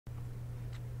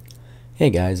Hey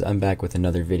guys, I'm back with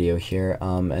another video here,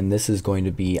 and this is going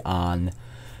to be on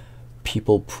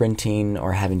people printing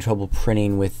or having trouble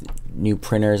printing with new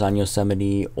printers on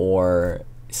Yosemite or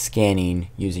scanning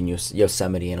using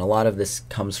Yosemite. And a lot of this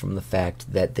comes from the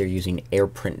fact that they're using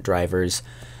AirPrint drivers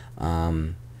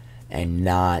and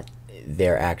not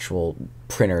their actual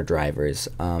printer drivers.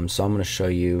 So I'm going to show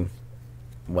you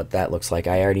what that looks like.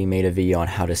 I already made a video on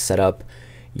how to set up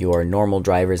your normal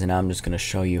drivers, and now I'm just going to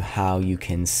show you how you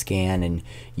can scan and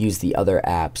use the other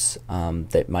apps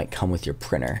that might come with your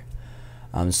printer.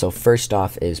 So first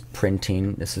off is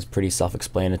printing. This is pretty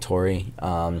self-explanatory.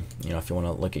 If you want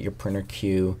to look at your printer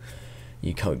queue,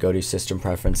 you go to System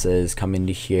Preferences, come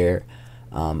into here,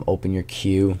 open your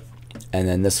queue, and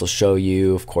then this will show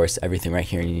you, of course, everything right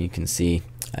here. And you can see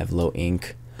I have low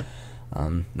ink.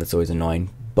 That's always annoying,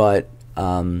 but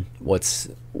what's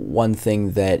one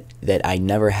thing that I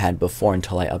never had before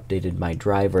until I updated my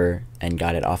driver and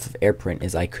got it off of AirPrint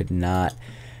is I could not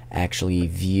actually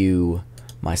view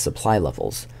my supply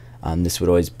levels. This would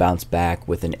always bounce back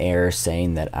with an error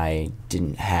saying that I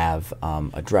didn't have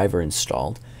a driver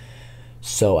installed.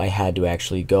 So I had to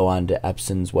actually go onto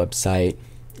Epson's website,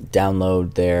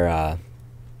 download their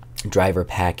driver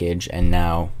package, and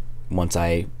now once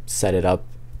I set it up,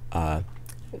 I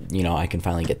can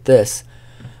finally get this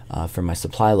for my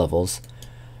supply levels.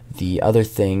 The other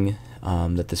thing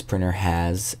that this printer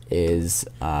has is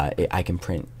I can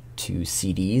print to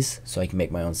CDs, so I can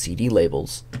make my own CD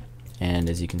labels. And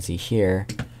as you can see here,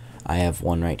 I have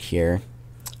one right here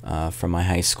from my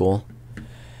high school.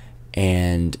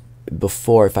 And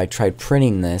before, if I tried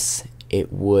printing this,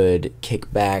 it would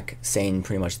kick back saying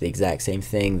pretty much the exact same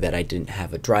thing, that I didn't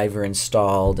have a driver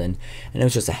installed, and it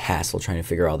was just a hassle trying to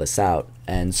figure all this out.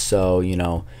 And so,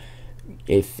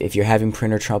 if you're having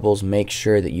printer troubles, make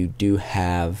sure that you do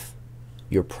have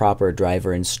your proper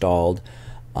driver installed.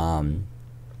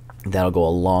 That'll go a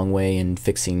long way in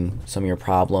fixing some of your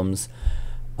problems.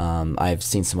 I've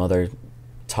seen some other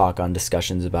talk on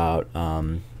discussions about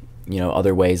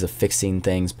other ways of fixing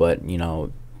things, but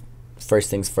first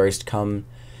things first, come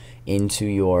into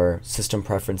your system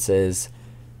preferences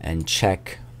and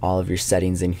check all of your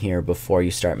settings in here before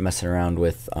you start messing around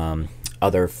with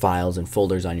other files and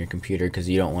folders on your computer, because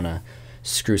you don't want to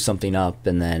screw something up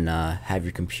and then have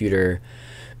your computer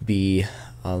be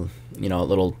a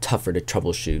little tougher to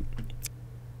troubleshoot.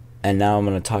 And now I'm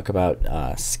going to talk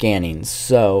about scanning.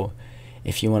 So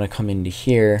if you want to come into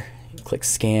here, click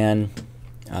scan.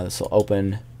 This will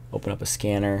open up a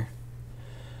scanner.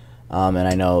 And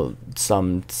I know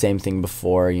same thing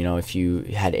before, if you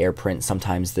had AirPrint,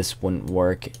 sometimes this wouldn't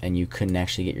work and you couldn't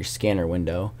actually get your scanner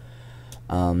window.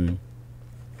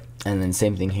 And then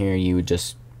same thing here, you would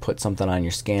just put something on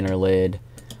your scanner lid,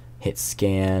 hit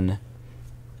scan,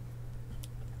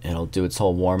 it'll do its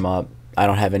whole warm up. I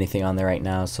don't have anything on there right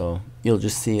now, so you'll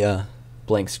just see a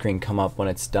blank screen come up when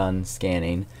it's done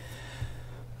scanning.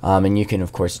 And you can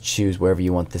of course choose wherever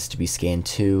you want this to be scanned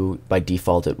to. By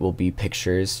default it will be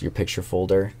pictures, your picture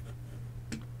folder,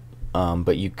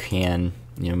 but you can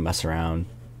mess around,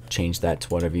 change that to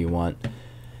whatever you want,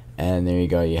 and there you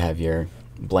go, you have your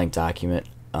blank document.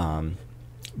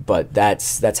 But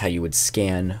that's how you would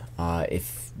scan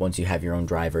if once you have your own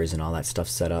drivers and all that stuff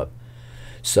set up.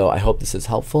 So I hope this is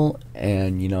helpful,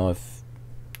 and if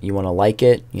you want to like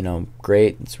it,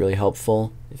 great, it's really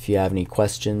helpful. If you have any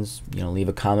questions, leave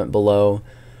a comment below,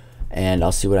 and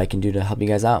I'll see what I can do to help you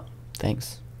guys out.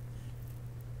 Thanks.